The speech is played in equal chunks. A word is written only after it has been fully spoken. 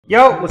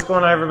Yo, what's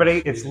going on,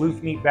 everybody? It's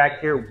Loof Meat back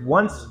here.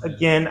 Once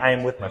again, I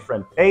am with my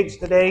friend Paige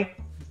today.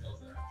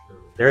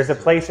 There's a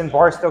place in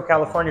Barstow,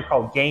 California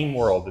called Game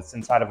World. It's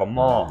inside of a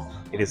mall.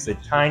 It is a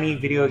tiny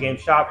video game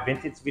shop,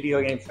 vintage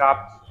video game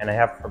shop, and I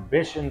have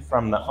permission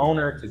from the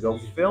owner to go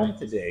film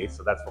today,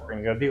 so that's what we're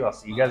gonna go do. I'll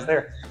see you guys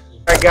there. All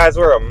right, guys,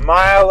 we're a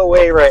mile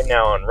away right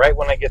now, and right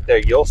when I get there,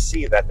 you'll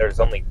see that there's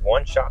only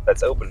one shop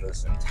that's open in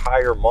this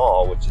entire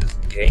mall, which is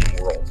Game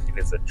World. It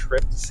is a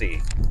trip to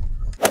see.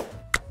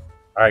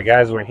 All right,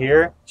 guys, we're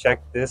here.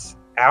 Check this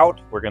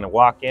out. We're gonna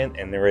walk in,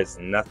 and there is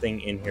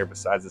nothing in here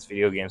besides this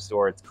video game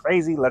store. It's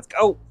crazy. Let's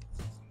go.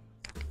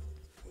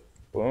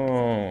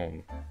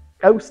 Boom.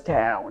 Ghost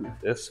town.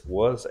 This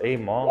was a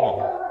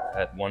mall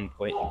at one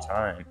point in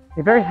time.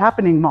 A very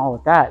happening mall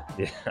at that.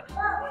 Yeah.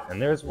 And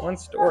there's one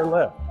store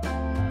left.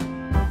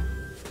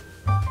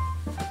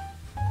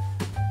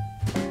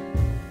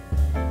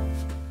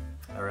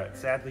 All right.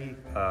 Sadly,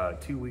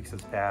 2 weeks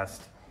has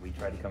passed. We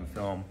tried to come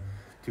film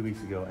 2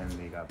 weeks ago and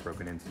they got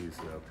broken into,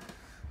 so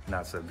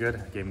not so good.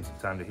 I gave them some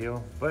time to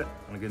heal, but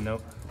on a good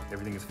note,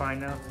 everything is fine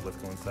now. Let's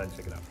go inside and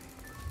check it out.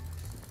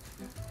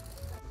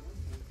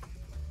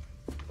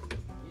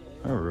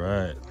 All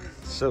right,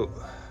 so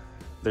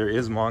there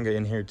is manga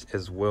in here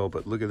as well,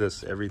 but look at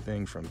this,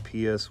 everything from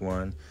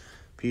PS1,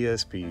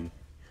 PSP,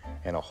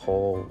 and a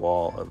whole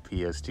wall of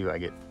PS2. I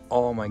get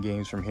all my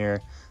games from here.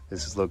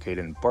 This is located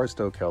in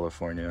Barstow,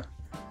 California,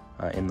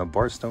 in the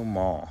Barstow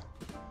Mall.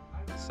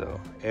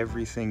 So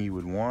everything you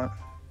would want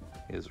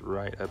is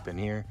right up in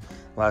here.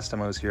 Last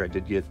time I was here, I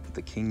did get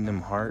the Kingdom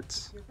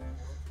Hearts.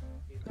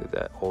 Look at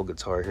that, old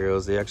Guitar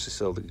Heroes. They actually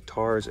sell the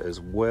guitars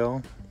as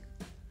well.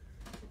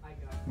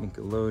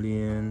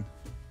 Nickelodeon,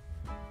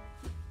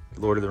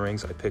 Lord of the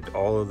Rings. I picked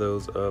all of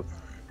those up.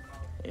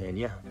 And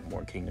yeah,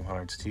 more Kingdom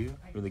Hearts too.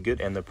 Really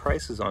good. And the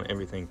prices on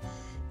everything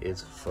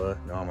is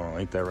phenomenal.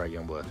 Ain't that right,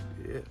 Youngblood?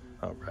 Yeah.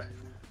 All right.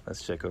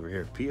 Let's check over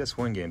here.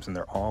 PS1 games, and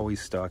they're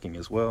always stocking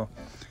as well.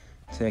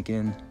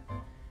 Tekken,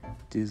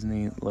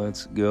 Disney,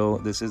 let's go.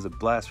 This is a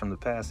blast from the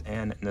past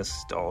and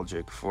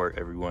nostalgic for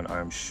everyone,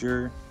 I'm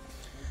sure.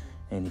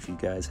 And if you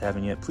guys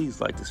haven't yet, please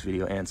like this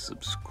video and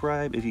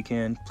subscribe if you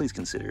can. Please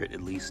consider it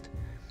at least.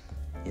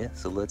 Yeah,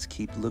 so let's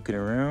keep looking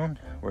around.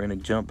 We're gonna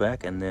jump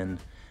back, and then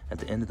at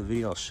the end of the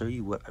video, I'll show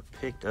you what I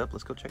picked up.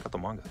 Let's go check out the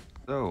manga.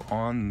 So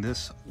on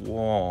this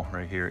wall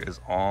right here is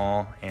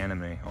all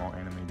anime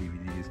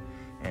DVDs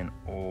and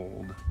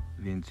old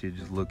vintage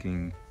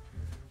looking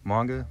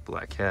manga.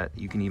 Black Cat,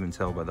 you can even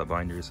tell by the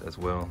binders as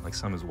well. Like,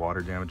 some is water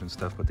damage and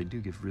stuff, but they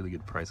do give really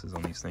good prices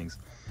on these things.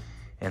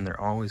 And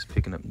they're always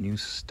picking up new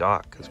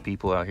stock, because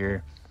people out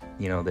here,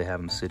 you know, they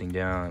have them sitting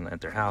down at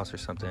their house or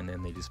something,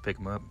 and they just pick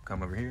them up,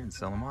 come over here and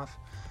sell them off.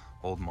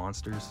 Old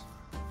monsters,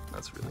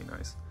 that's really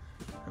nice.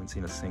 I haven't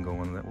seen a single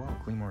one of that. Well,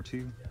 Claymore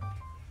 2.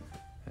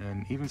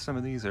 And even some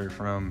of these are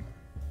from,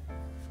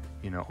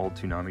 you know, old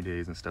Toonami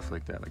days and stuff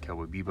like that, like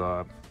Cowboy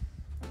Bebop,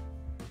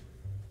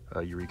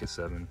 Eureka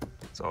 7,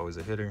 it's always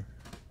a hitter.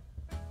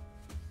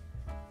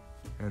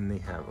 And they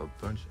have a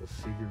bunch of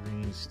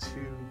figurines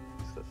too,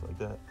 stuff like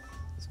that.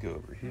 Let's go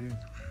over here.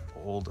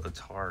 Old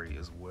Atari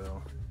as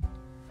well.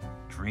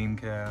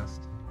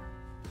 Dreamcast.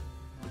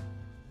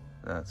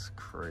 That's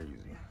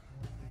crazy.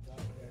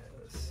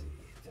 Let's see,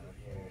 down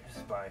here,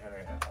 Spy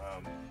Hunter.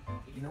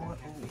 You know what?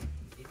 Ooh.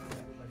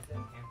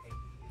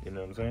 You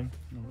know what I'm saying?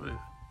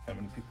 How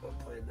many people have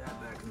played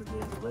that back in the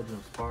day? Legend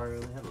of Spyro,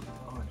 they have a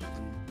bunch, dude.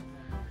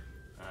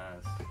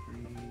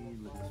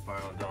 Little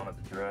Spiral, Dawn of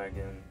the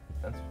Dragon.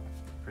 That's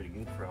pretty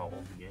good for how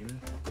old the game is.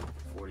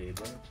 48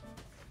 bucks.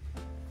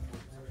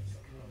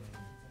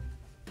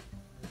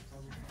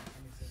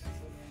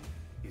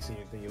 You see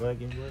anything you like,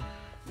 Gameboy?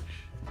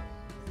 I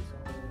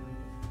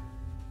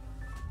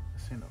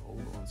seen an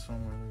old one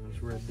somewhere. It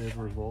was Red Dead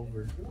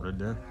Revolver. Red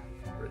Dead?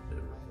 Red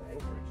Dead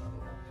Revolver.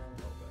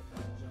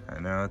 I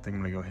know, I think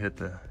I'm gonna go hit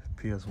the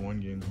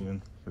PS1 games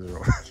again. They're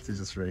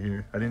just right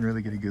here. I didn't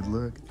really get a good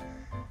look.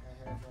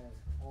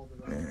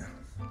 Man.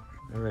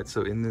 All right,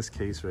 so in this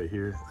case right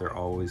here, they're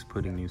always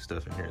putting new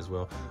stuff in here as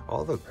well.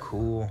 All the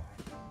cool,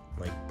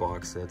 like,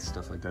 box sets,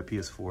 stuff like that.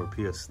 PS4,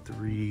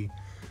 PS3,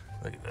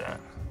 look at that.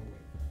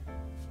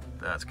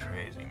 That's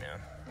crazy,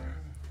 man.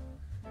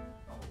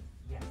 Oh,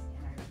 yeah.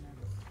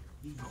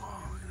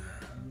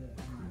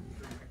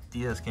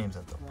 DS games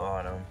at the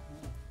bottom.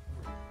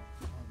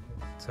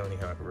 Tony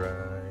Hawk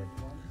Ride.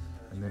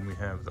 And then we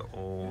have the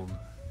old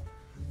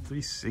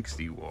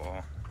 360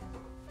 wall.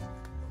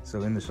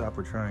 So in the shop,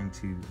 we're trying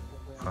to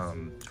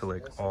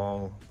collect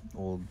all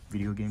old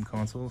video game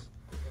consoles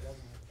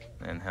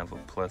and have a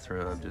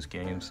plethora of just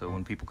games, so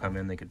when people come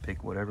in, they could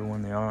pick whatever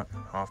one they want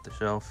off the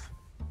shelf.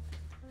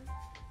 All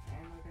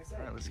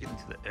right, let's get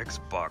into the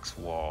Xbox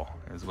wall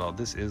as well.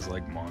 This is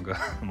like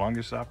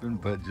manga shopping,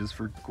 but just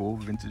for cool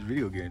vintage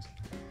video games.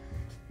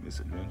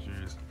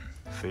 Misadventures,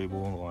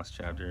 Fable, The Lost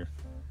Chapter.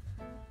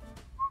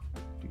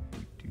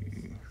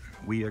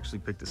 We actually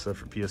picked this up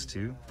for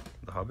PS2,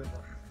 The Hobbit.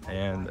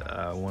 And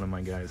one of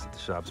my guys at the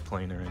shop's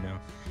playing it right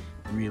now.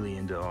 Really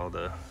into all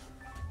the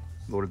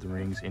Lord of the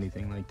Rings,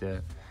 anything like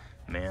that.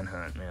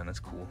 Manhunt, man, that's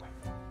cool.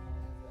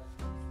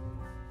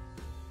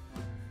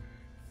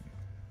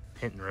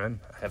 Hit and Run.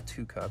 I have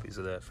 2 copies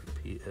of that for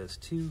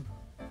PS2.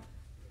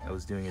 I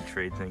was doing a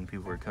trade thing.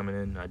 People were coming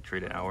in. I'd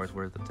trade an hour's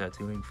worth of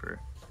tattooing for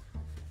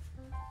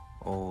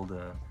old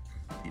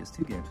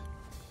PS2 games.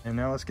 And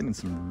now let's get in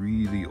some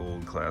really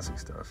old classic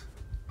stuff.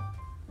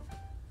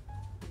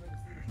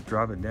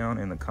 Drop it down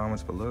in the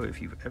comments below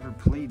if you've ever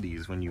played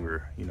these when you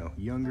were, you know,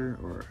 younger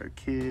or a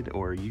kid,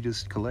 or you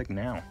just collect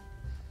now.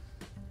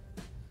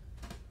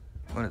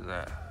 What is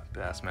that?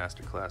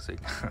 Bassmaster Classic.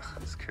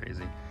 That's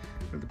crazy.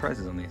 What are the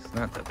prices on these?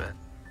 Not that bad.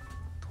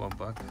 12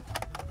 bucks.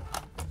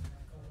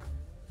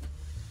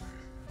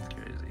 That's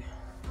crazy.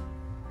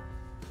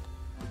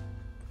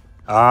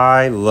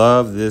 I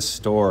love this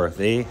store.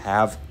 They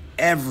have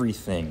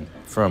everything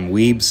from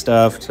weeb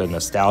stuff to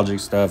nostalgic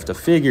stuff to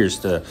figures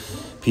to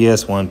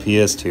PS1,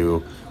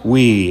 PS2,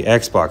 Wii,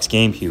 Xbox,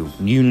 GameCube.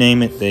 You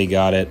name it, they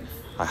got it.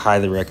 I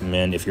highly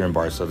recommend, if you're in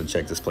Barstow, to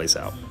check this place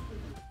out.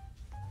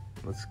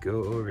 Let's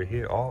go over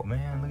here. Oh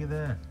man, look at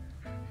that.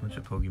 Bunch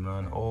of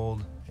Pokemon,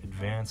 old,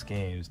 advanced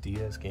games,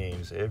 DS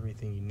games,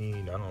 everything you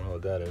need. I don't know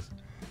what that is.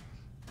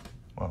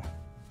 Wow,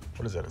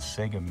 what is that, a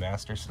Sega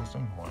Master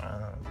System?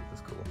 Wow,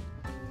 that's cool.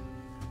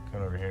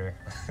 Come over here.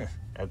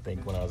 I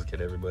think when I was a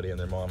kid, everybody and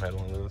their mom had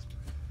one of those.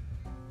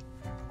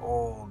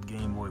 Old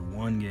Game Boy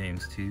 1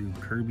 games too.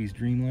 Kirby's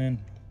Dream Land,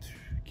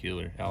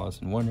 killer. Alice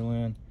in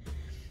Wonderland.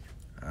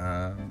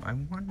 I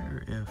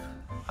wonder if,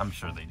 I'm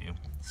sure they do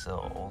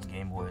sell old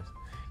Game Boys.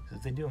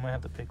 If they do, I might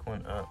have to pick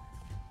one up.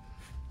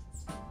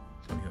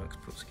 Tony Hawk's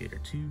Pro Skater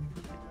 2,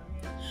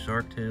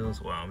 Shark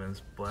Tales. Wow, man,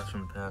 this blast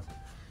from the past.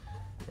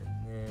 And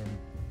then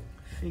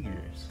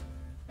figures,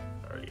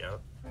 already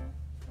out.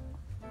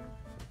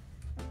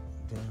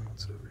 Then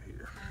what's over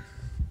here?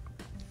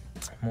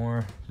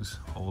 More just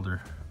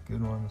older,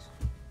 good ones.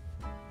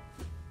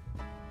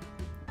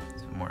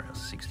 Some more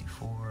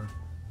 64.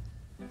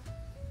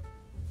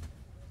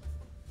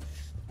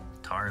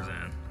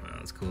 Tarzan. Wow,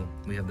 that's cool.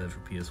 We have that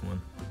for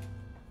PS1.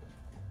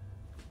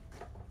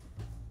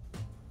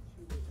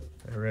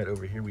 All right,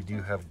 over here we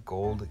do have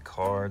gold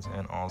cards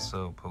and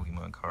also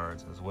Pokemon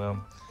cards as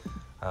well.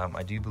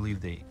 I do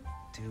believe they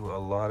do a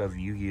lot of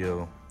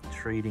Yu-Gi-Oh!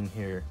 Trading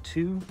here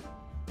too.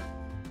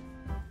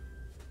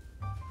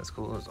 That's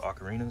cool, those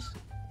ocarinas.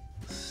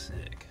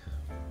 Sick.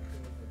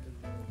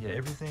 Yeah,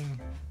 everything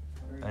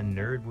a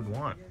nerd would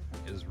want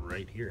is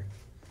right here.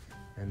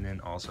 And then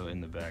also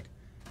in the back,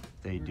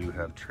 they do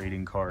have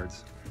trading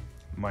cards.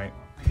 Might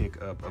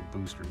pick up a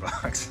booster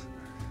box.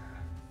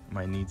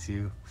 Might need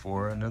to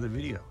for another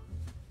video.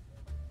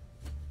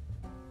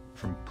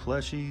 From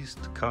plushies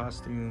to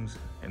costumes,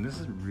 and this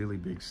is a really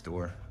big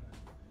store.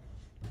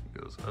 It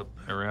goes up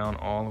and around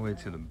all the way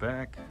to the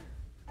back.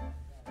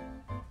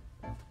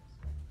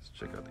 Let's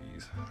check out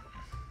these.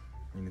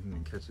 Anything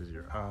that catches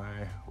your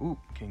eye. Ooh,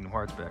 Kingdom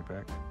Hearts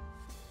backpack.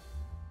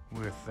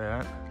 With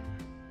that,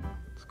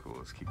 it's cool,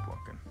 let's keep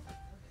walking.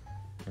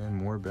 And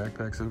more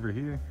backpacks over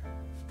here.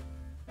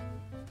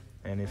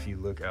 And if you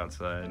look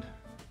outside,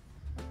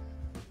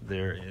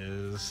 there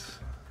is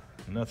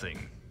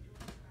nothing.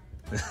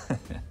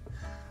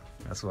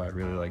 That's why I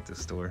really like this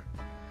store.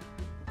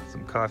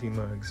 Some coffee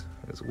mugs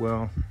as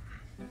well.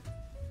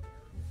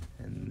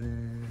 And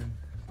then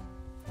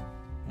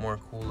more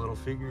cool little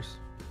figures.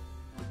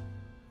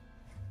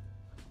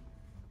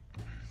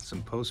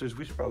 Some posters.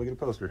 We should probably get a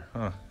poster,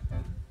 huh?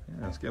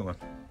 Yeah, let's get one.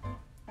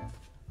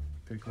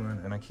 Pick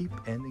one. And I keep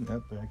ending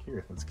up back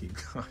here. Let's keep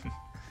going.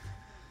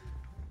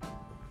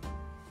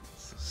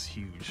 It's this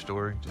huge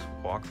store. Just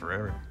walk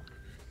forever.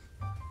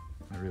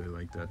 I really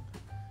like that.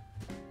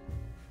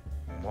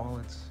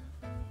 Wallets.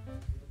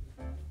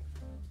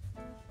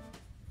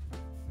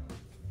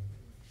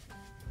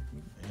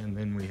 And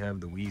then we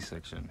have the Wii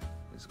section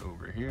is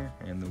over here,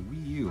 and the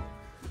Wii U.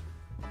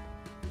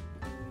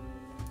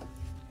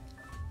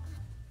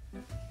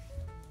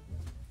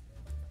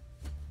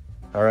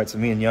 All right, so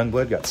me and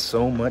Youngblood got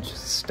so much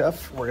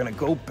stuff. We're gonna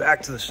go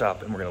back to the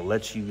shop and we're gonna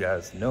let you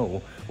guys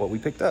know what we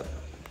picked up.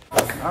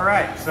 All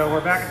right, so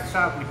we're back at the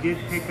shop. We did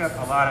pick up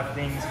a lot of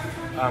things.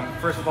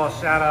 First of all,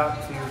 shout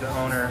out to the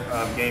owner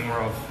of Game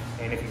World.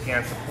 And if you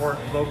can, support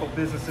local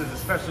businesses,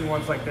 especially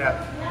ones like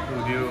that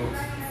who do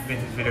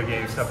vintage video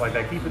games, stuff like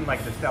that, keeping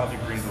like nostalgic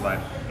dreams alive.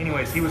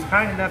 Anyways, he was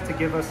kind enough to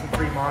give us some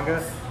free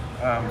manga.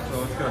 So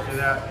let's go through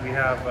that. We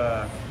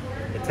have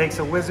It Takes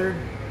a Wizard.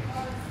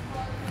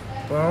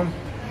 Boom.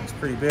 It's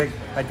pretty big.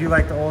 I do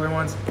like the older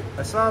ones.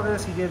 I saw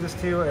this, he gave this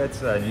too.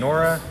 It's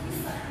Nora,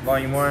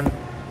 Volume 1.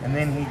 And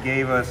then he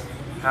gave us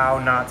How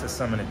Not to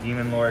Summon a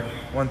Demon Lord,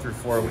 1 through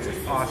 4, which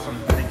is awesome.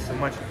 Thanks so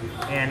much.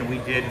 And we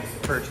did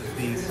purchase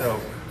these. So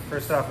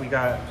first off, we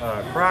got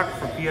Croc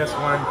for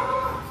PS1.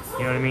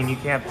 You know what I mean? You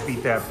can't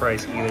beat that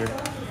price either.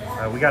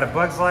 We got a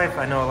Bug's Life.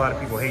 I know a lot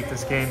of people hate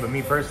this game, but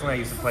me personally, I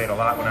used to play it a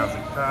lot when I was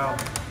a child.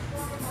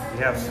 We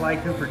have Sly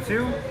Cooper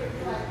 2.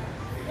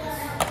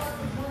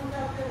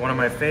 One of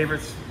my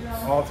favorites,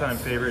 all-time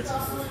favorites.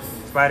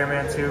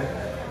 Spider-Man 2,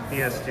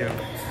 PS2.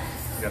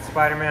 We got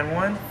Spider-Man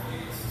 1.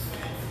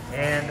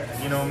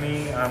 And you know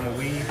me, I'm a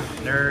Wii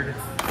nerd.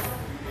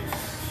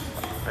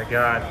 I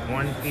got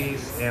One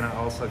Piece, and I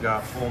also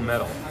got Full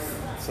Metal.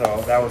 So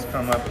that was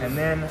come up. And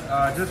then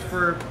just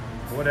for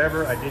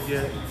whatever, I did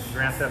get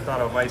Grand Theft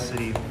Auto Vice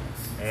City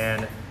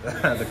and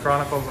the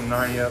Chronicles of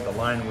Narnia, The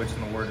Lion, the Witch,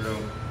 and the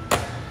Wardrobe.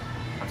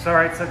 I'm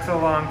sorry it took so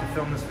long to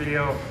film this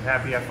video. I'm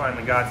happy I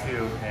finally got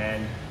to,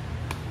 and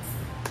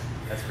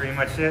that's pretty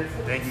much it.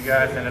 Thank you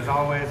guys, and as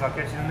always, I'll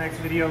catch you in the next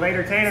video.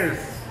 Later, taters!